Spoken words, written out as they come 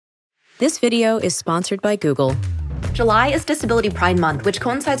This video is sponsored by Google. July is Disability Pride Month, which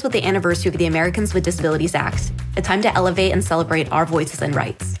coincides with the anniversary of the Americans with Disabilities Act, a time to elevate and celebrate our voices and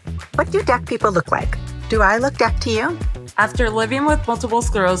rights. What do deaf people look like? Do I look deaf to you? After living with multiple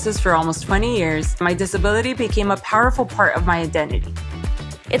sclerosis for almost 20 years, my disability became a powerful part of my identity.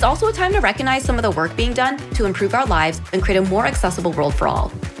 It's also a time to recognize some of the work being done to improve our lives and create a more accessible world for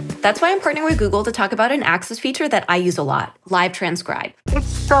all. That's why I'm partnering with Google to talk about an access feature that I use a lot, Live Transcribe. It's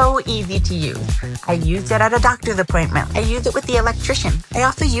so easy to use. I used it at a doctor's appointment. I used it with the electrician. I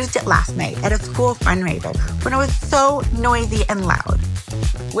also used it last night at a school fundraiser when it was so noisy and loud.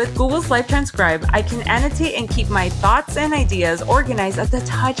 With Google's Live Transcribe, I can annotate and keep my thoughts and ideas organized at the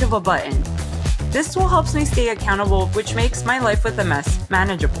touch of a button. This tool helps me stay accountable, which makes my life with MS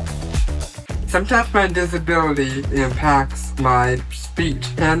manageable. Sometimes my disability impacts my speech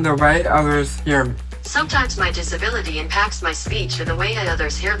and the way others hear me. Sometimes my disability impacts my speech or the way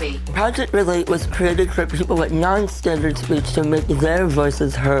others hear me. Project Relate was created for people with non-standard speech to make their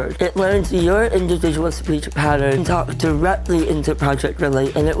voices heard. It learns your individual speech pattern and talks directly into Project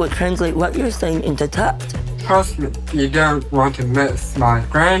Relate, and it will translate what you're saying into text. Trust me, you don't want to miss my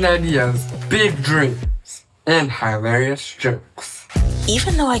grand ideas, big dreams, and hilarious jokes.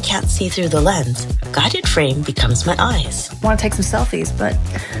 Even though I can't see through the lens, guided frame becomes my eyes. I want to take some selfies, but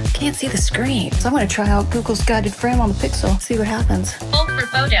can't see the screen. So I'm going to try out Google's guided frame on the Pixel, see what happens. Hold for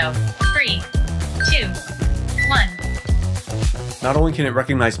photo. 3, 2, 1. Not only can it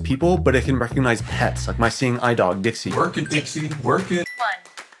recognize people, but it can recognize pets, like my seeing eye dog, Dixie. Work it, Dixie, work it. 1.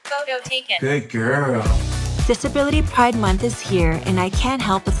 Photo taken. Good girl. Disability Pride Month is here, and I can't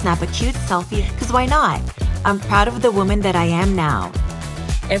help but snap a cute selfie, because why not? I'm proud of the woman that I am now.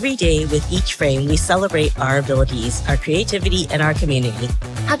 Every day with each frame, we celebrate our abilities, our creativity, and our community.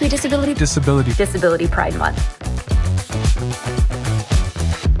 Happy Disability Pride Month.